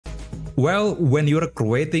Well, when you're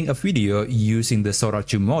creating a video using the Sora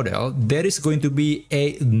 2 model, there is going to be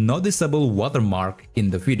a noticeable watermark in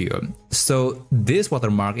the video. So this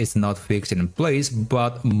watermark is not fixed in place,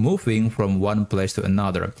 but moving from one place to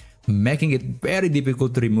another, making it very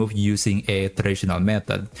difficult to remove using a traditional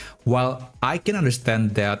method. While I can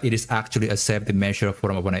understand that it is actually a safety measure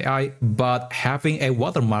from OpenAI, but having a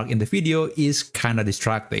watermark in the video is kinda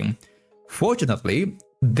distracting. Fortunately,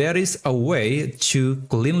 there is a way to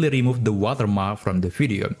cleanly remove the watermark from the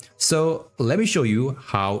video. So let me show you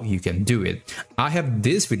how you can do it. I have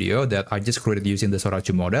this video that I just created using the Sora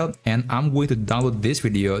 2 model, and I'm going to download this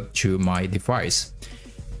video to my device.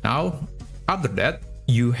 Now, after that,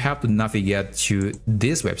 you have to navigate to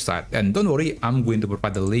this website, and don't worry, I'm going to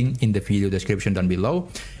provide the link in the video description down below.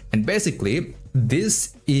 And basically,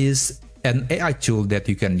 this is an AI tool that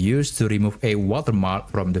you can use to remove a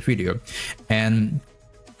watermark from the video. And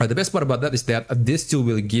the best part about that is that this tool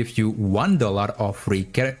will give you $1 of free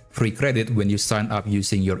credit when you sign up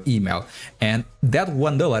using your email. And that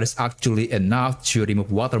 $1 is actually enough to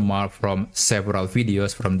remove watermark from several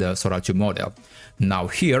videos from the Sora 2 model. Now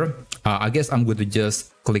here, I guess I'm going to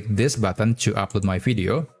just click this button to upload my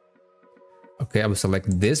video. Okay, I will select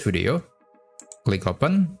this video, click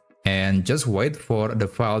open, and just wait for the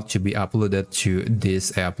file to be uploaded to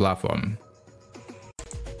this AI platform.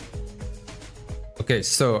 Okay,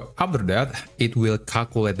 so after that, it will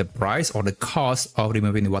calculate the price or the cost of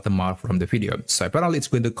removing the watermark from the video. So apparently it's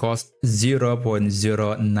going to cost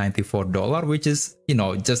 $0.094, which is,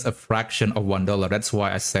 just a fraction of $1. That's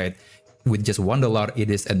why I said with just $1,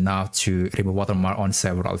 it is enough to remove watermark on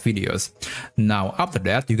several videos. Now, after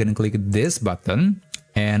that, you can click this button.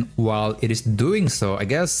 And while it is doing so, I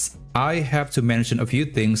guess I have to mention a few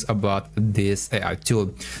things about this AI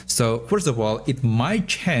tool. So first of all, it might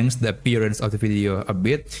change the appearance of the video a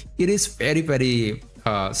bit. It is very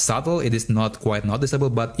subtle. It is not quite noticeable,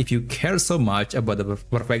 but if you care so much about the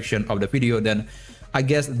perfection of the video, then I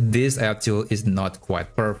guess this AI tool is not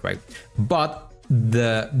quite perfect. But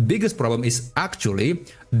the biggest problem is actually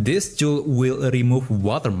this tool will remove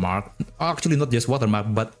watermark, actually not just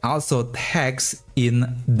watermark, but also text in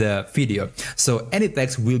the video. So any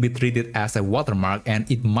text will be treated as a watermark, and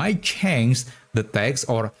it might change the text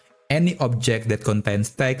or any object that contains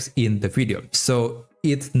text in the video. So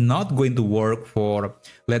it's not going to work for,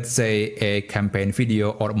 let's say, a campaign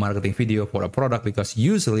video or marketing video for a product, because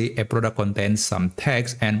usually a product contains some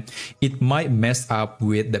text and it might mess up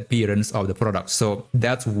with the appearance of the product. So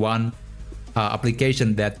that's one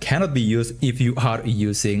application that cannot be used if you are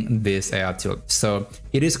using this AI tool. So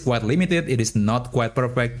it is quite limited, it is not quite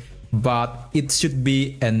perfect, but it should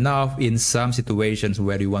be enough in some situations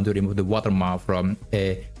where you want to remove the watermark from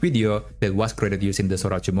a video that was created using the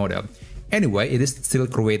Sora 2 model. Anyway, it is still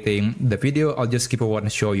creating the video. I'll just skip over and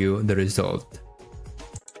show you the result.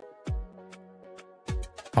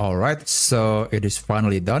 Alright, so it is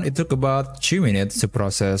finally done. It took about 2 minutes to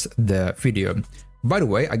process the video. By the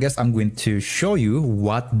way, I guess I'm going to show you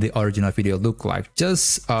what the original video looked like,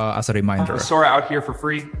 just as a reminder. With Sora out here for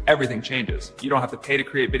free, everything changes. You don't have to pay to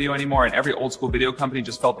create video anymore, and every old school video company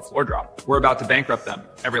just felt the floor drop. We're about to bankrupt them,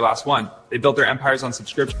 every last one. They built their empires on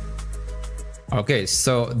subscription. Okay,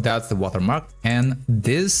 so that's the watermark, and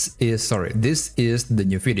this is the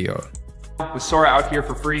new video. With Sora out here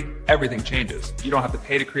for free, everything changes. You don't have to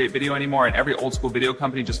pay to create video anymore, and every old school video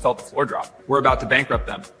company just felt the floor drop. We're about to bankrupt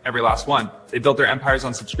them, every last one. They built their empires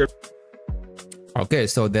on subscription. Okay,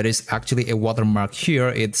 so there is actually a watermark here.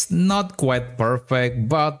 It's not quite perfect,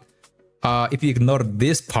 but if you ignore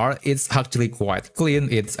this part, it's actually quite clean.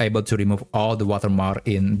 It's able to remove all the watermark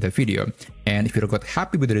in the video. And if you're quite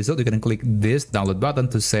happy with the result, you can click this download button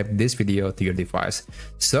to save this video to your device.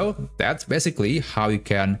 So that's basically how you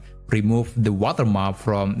can remove the watermark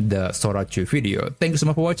from the Sora 2 video. Thank you so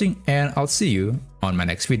much for watching, and I'll see you on my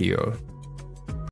next video.